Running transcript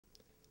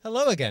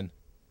Hello again,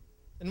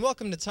 and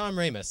welcome to Tom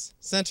Ramus,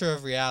 Center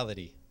of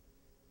Reality.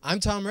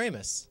 I'm Tom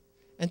Ramus,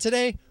 and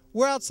today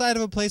we're outside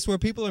of a place where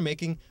people are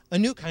making a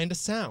new kind of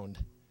sound,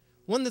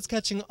 one that's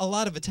catching a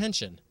lot of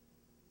attention,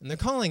 and they're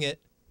calling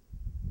it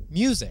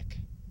music.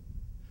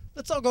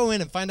 Let's all go in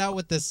and find out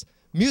what this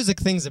music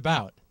thing's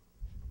about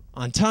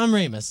on Tom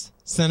Ramus,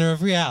 Center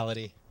of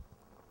Reality.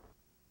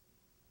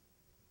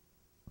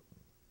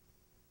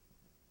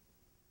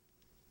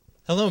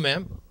 Hello,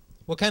 ma'am.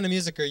 What kind of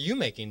music are you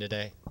making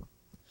today?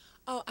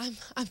 Oh,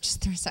 I'm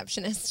just the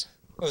receptionist.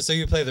 Oh, so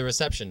you play the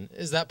reception.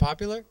 Is that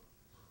popular?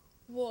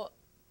 Well,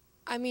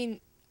 I mean,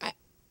 I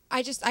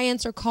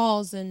answer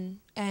calls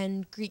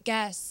and greet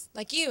guests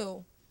like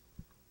you.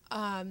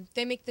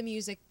 They make the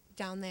music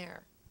down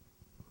there.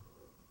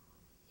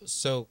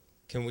 So,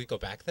 can we go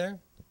back there?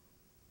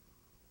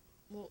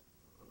 Well,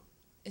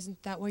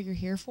 isn't that what you're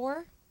here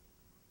for?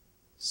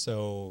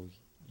 So,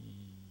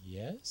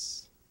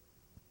 yes?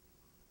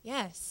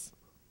 Yes.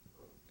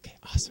 Okay,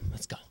 awesome.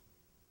 Let's go.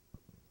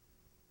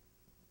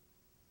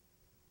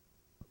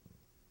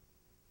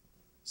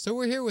 So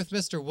we're here with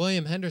Mr.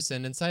 William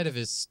Henderson inside of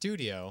his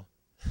studio.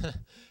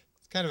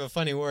 It's kind of a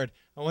funny word.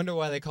 I wonder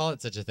why they call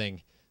it such a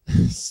thing.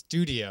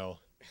 Studio.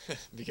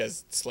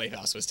 Because Slave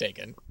House was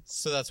taken.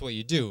 So that's what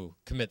you do,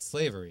 commit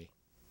slavery.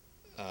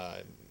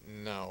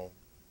 No.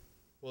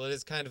 Well, it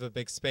is kind of a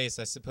big space.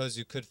 I suppose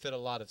you could fit a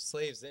lot of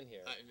slaves in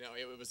here. No,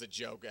 it was a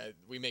joke.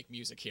 We make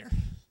music here.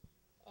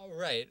 All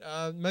right.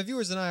 My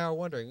viewers and I are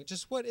wondering,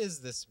 just what is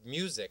this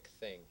music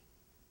thing?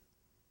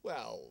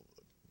 Well,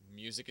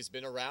 music has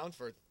been around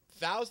for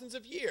thousands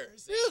of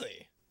years.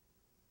 Really?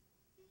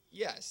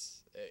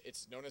 Yes.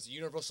 It's known as a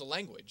universal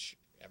language.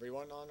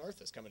 Everyone on Earth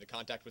has come into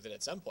contact with it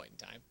at some point in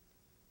time.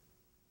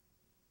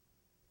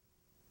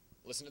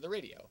 Listen to the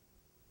radio.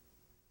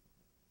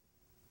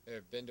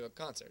 Been to a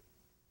concert.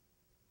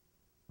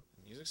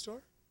 Music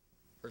store?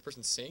 Heard a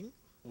person sing?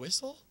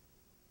 Whistle?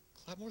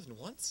 Clap more than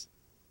once?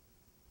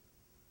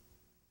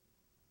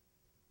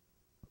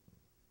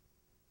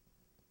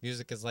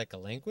 Music is like a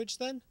language,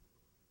 then?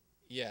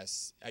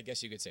 Yes, I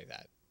guess you could say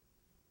that.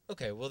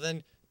 Okay, well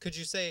then, could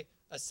you say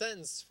a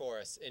sentence for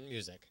us in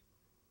music?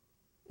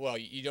 Well,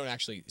 you don't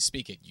actually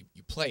speak it, you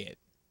play it.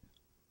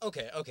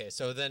 Okay,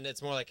 so then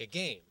it's more like a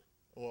game.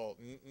 Well,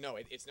 no,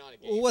 it's not a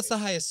game. Well, what's the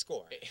highest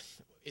score?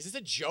 Is this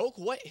a joke?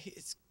 What?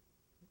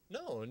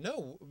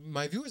 No,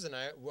 my viewers and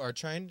I are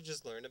trying to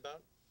just learn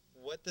about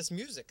what this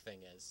music thing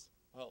is.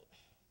 Well,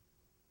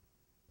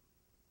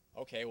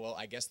 okay, well,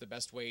 I guess the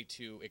best way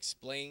to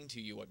explain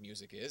to you what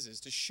music is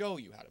to show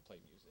you how to play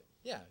music.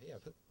 Yeah,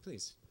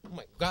 please. Oh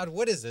my God,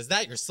 what is this? Is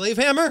that your slave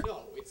hammer?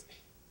 No,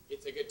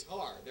 it's a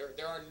guitar.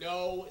 There are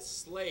no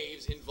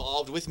slaves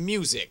involved with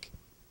music.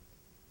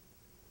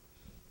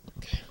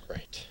 Okay,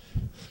 right.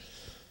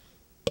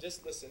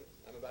 Just listen.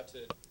 I'm about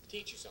to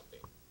teach you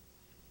something.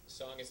 The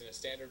song is in a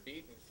standard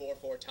beat in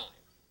 4/4 time.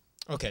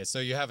 Okay, so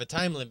you have a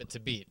time limit to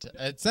beat.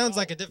 It sounds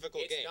like a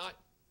difficult game. It's not.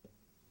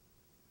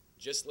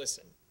 Just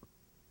listen.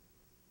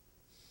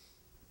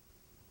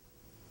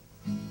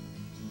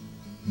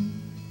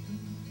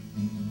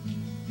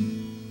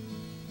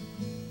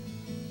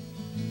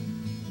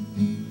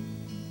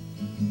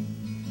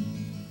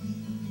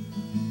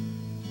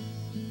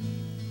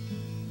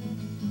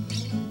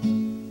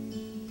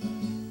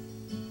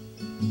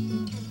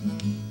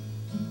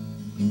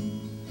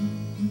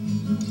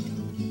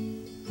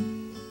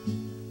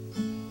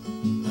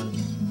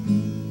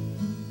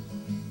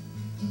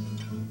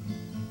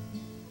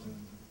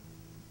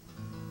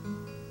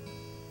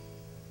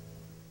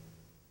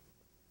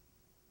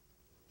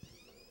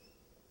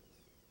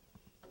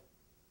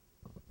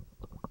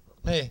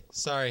 Hey,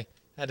 sorry.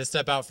 Had to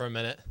step out for a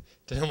minute.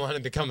 Didn't want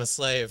to become a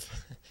slave.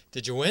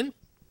 Did you win?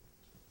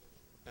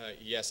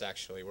 Yes,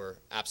 actually, we're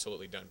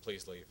absolutely done.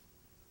 Please leave.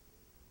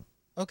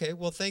 Okay,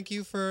 well, thank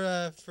you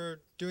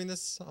for doing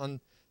this on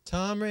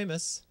Tom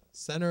Ramus,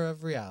 Center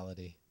of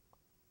Reality.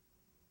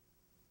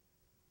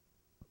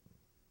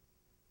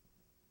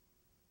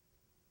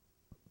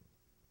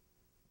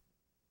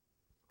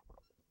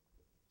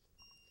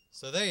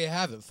 So there you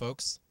have it,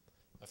 folks.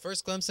 A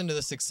first glimpse into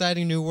this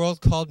exciting new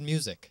world called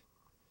music.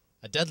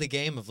 A deadly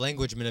game of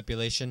language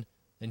manipulation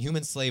and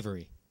human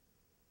slavery.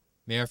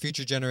 May our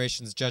future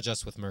generations judge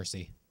us with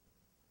mercy.